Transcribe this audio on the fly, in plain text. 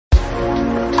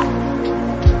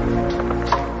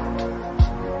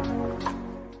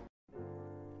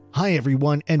Hi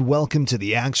everyone and welcome to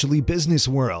the Actually Business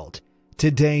World.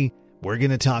 Today, we're going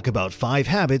to talk about 5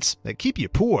 habits that keep you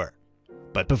poor.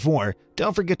 But before,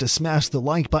 don't forget to smash the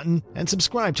like button and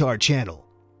subscribe to our channel.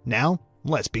 Now,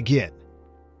 let's begin.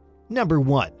 Number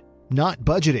 1. Not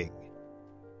budgeting.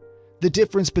 The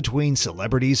difference between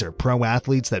celebrities or pro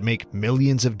athletes that make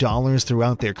millions of dollars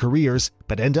throughout their careers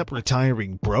but end up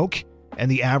retiring broke, and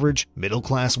the average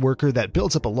middle-class worker that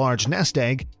builds up a large nest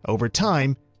egg over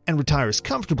time and retires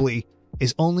comfortably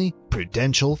is only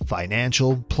prudential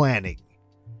financial planning.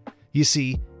 You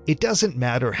see, it doesn't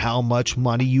matter how much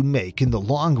money you make in the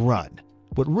long run.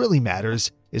 What really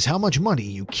matters is how much money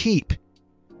you keep.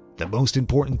 The most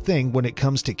important thing when it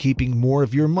comes to keeping more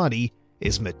of your money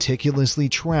is meticulously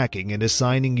tracking and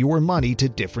assigning your money to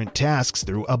different tasks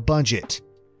through a budget.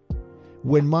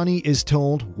 When money is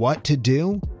told what to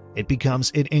do, it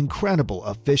becomes an incredible,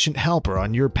 efficient helper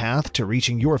on your path to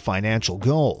reaching your financial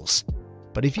goals.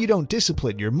 But if you don't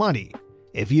discipline your money,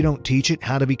 if you don't teach it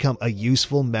how to become a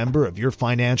useful member of your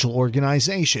financial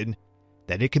organization,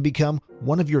 then it can become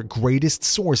one of your greatest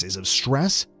sources of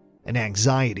stress and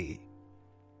anxiety.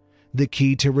 The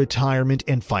key to retirement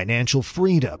and financial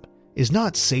freedom is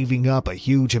not saving up a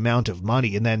huge amount of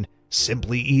money and then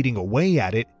simply eating away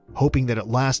at it, hoping that it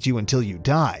lasts you until you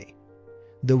die.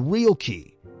 The real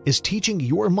key is teaching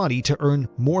your money to earn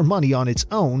more money on its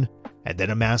own and then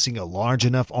amassing a large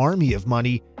enough army of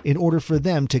money in order for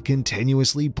them to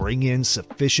continuously bring in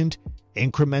sufficient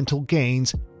incremental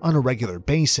gains on a regular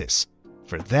basis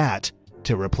for that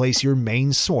to replace your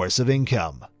main source of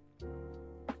income.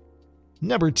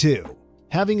 Number 2.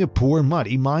 Having a poor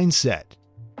money mindset.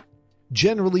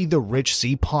 Generally, the rich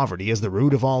see poverty as the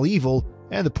root of all evil,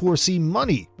 and the poor see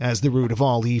money as the root of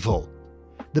all evil.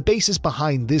 The basis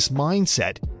behind this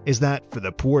mindset is that for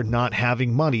the poor, not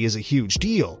having money is a huge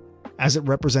deal, as it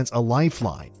represents a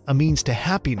lifeline, a means to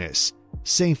happiness,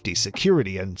 safety,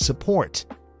 security, and support.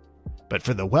 But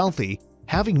for the wealthy,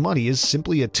 having money is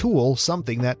simply a tool,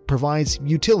 something that provides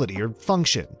utility or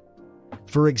function.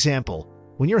 For example,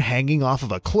 when you're hanging off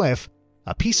of a cliff,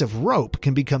 a piece of rope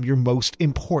can become your most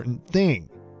important thing.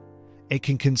 It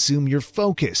can consume your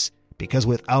focus, because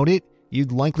without it,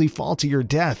 you'd likely fall to your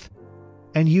death.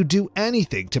 And you'd do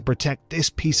anything to protect this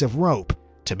piece of rope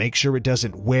to make sure it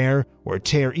doesn't wear or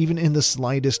tear even in the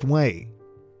slightest way.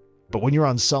 But when you're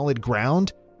on solid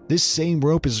ground, this same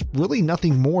rope is really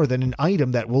nothing more than an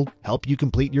item that will help you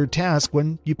complete your task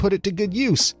when you put it to good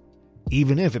use.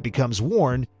 Even if it becomes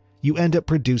worn, you end up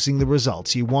producing the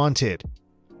results you wanted.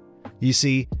 You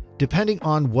see, depending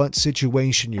on what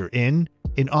situation you're in,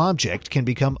 an object can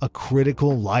become a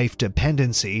critical life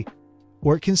dependency,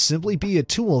 or it can simply be a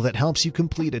tool that helps you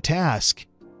complete a task.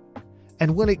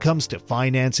 And when it comes to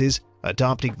finances,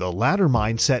 adopting the latter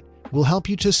mindset will help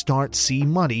you to see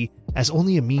money as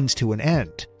only a means to an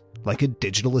end, like a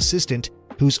digital assistant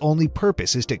whose only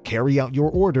purpose is to carry out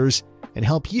your orders and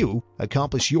help you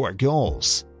accomplish your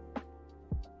goals.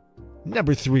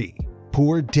 Number 3.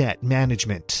 Poor debt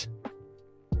management.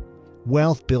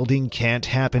 Wealth building can't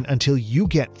happen until you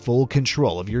get full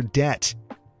control of your debt.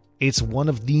 It's one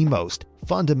of the most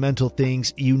fundamental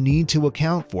things you need to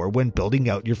account for when building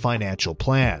out your financial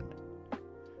plan.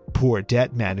 Poor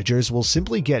debt managers will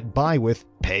simply get by with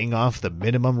paying off the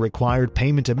minimum required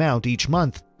payment amount each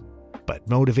month, but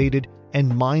motivated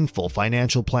and mindful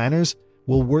financial planners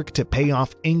will work to pay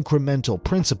off incremental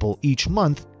principal each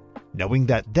month, knowing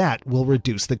that will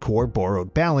reduce the core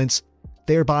borrowed balance,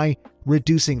 thereby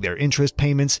reducing their interest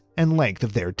payments and length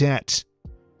of their debt.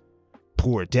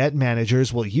 Poor debt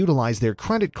managers will utilize their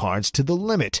credit cards to the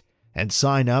limit and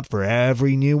sign up for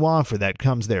every new offer that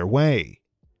comes their way,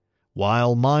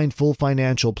 while mindful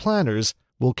financial planners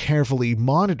will carefully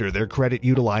monitor their credit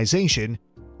utilization,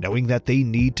 knowing that they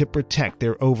need to protect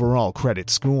their overall credit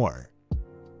score.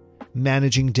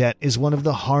 Managing debt is one of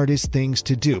the hardest things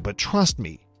to do, but trust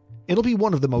me, it'll be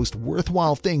one of the most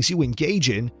worthwhile things you engage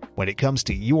in when it comes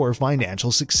to your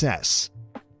financial success.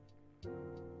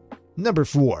 Number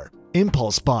 4.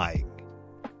 Impulse buying.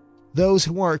 Those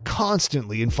who are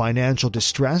constantly in financial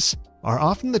distress are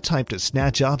often the type to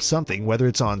snatch up something whether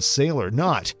it's on sale or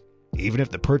not, even if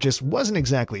the purchase wasn't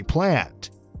exactly planned.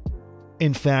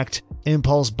 In fact,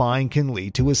 impulse buying can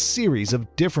lead to a series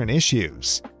of different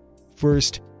issues.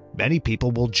 First, many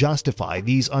people will justify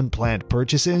these unplanned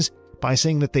purchases by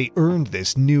saying that they earned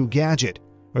this new gadget,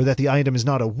 or that the item is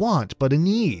not a want but a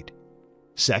need.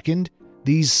 Second,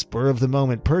 these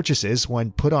spur-of-the-moment purchases, when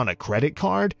put on a credit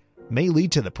card, may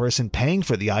lead to the person paying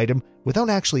for the item without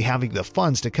actually having the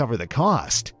funds to cover the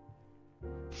cost.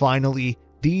 Finally,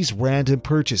 these random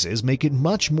purchases make it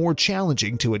much more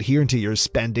challenging to adhere to your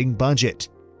spending budget.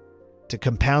 To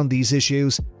compound these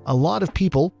issues, a lot of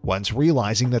people, once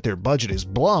realizing that their budget is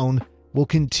blown, will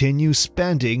continue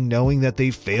spending knowing that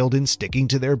they failed in sticking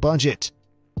to their budget.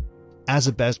 As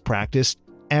a best practice,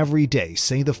 every day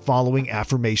say the following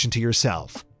affirmation to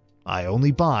yourself: I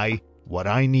only buy what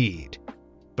I need.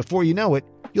 Before you know it,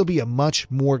 you'll be a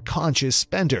much more conscious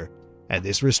spender, and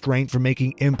this restraint from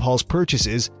making impulse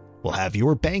purchases will have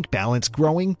your bank balance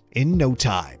growing in no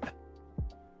time.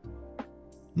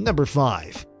 Number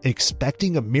 5.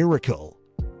 Expecting a miracle.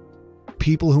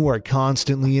 People who are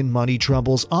constantly in money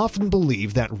troubles often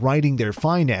believe that righting their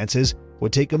finances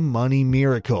would take a money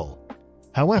miracle.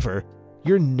 However,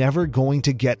 you're never going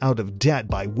to get out of debt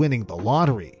by winning the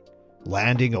lottery,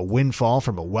 landing a windfall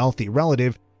from a wealthy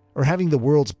relative, or having the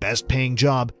world's best-paying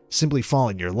job simply fall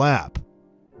in your lap.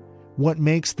 What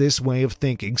makes this way of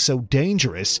thinking so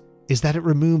dangerous is that it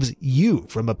removes you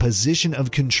from a position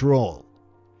of control.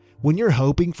 When you're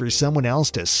hoping for someone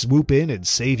else to swoop in and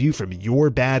save you from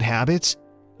your bad habits,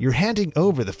 you're handing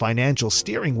over the financial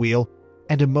steering wheel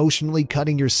and emotionally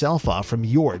cutting yourself off from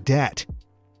your debt.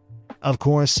 Of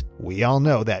course, we all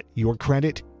know that your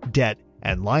credit, debt,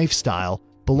 and lifestyle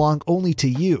belong only to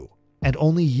you, and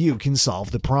only you can solve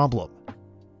the problem.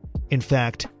 In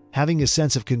fact, having a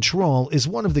sense of control is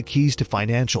one of the keys to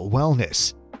financial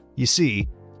wellness. You see,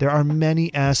 there are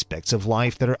many aspects of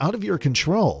life that are out of your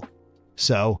control.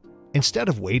 So, instead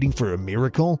of waiting for a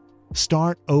miracle,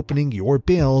 start opening your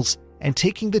bills and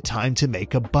taking the time to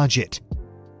make a budget.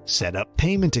 Set up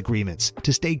payment agreements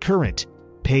to stay current,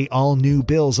 pay all new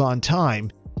bills on time,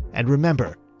 and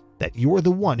remember that you're the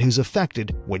one who's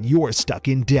affected when you're stuck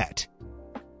in debt.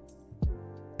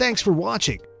 Thanks for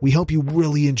watching. We hope you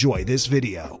really enjoy this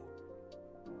video.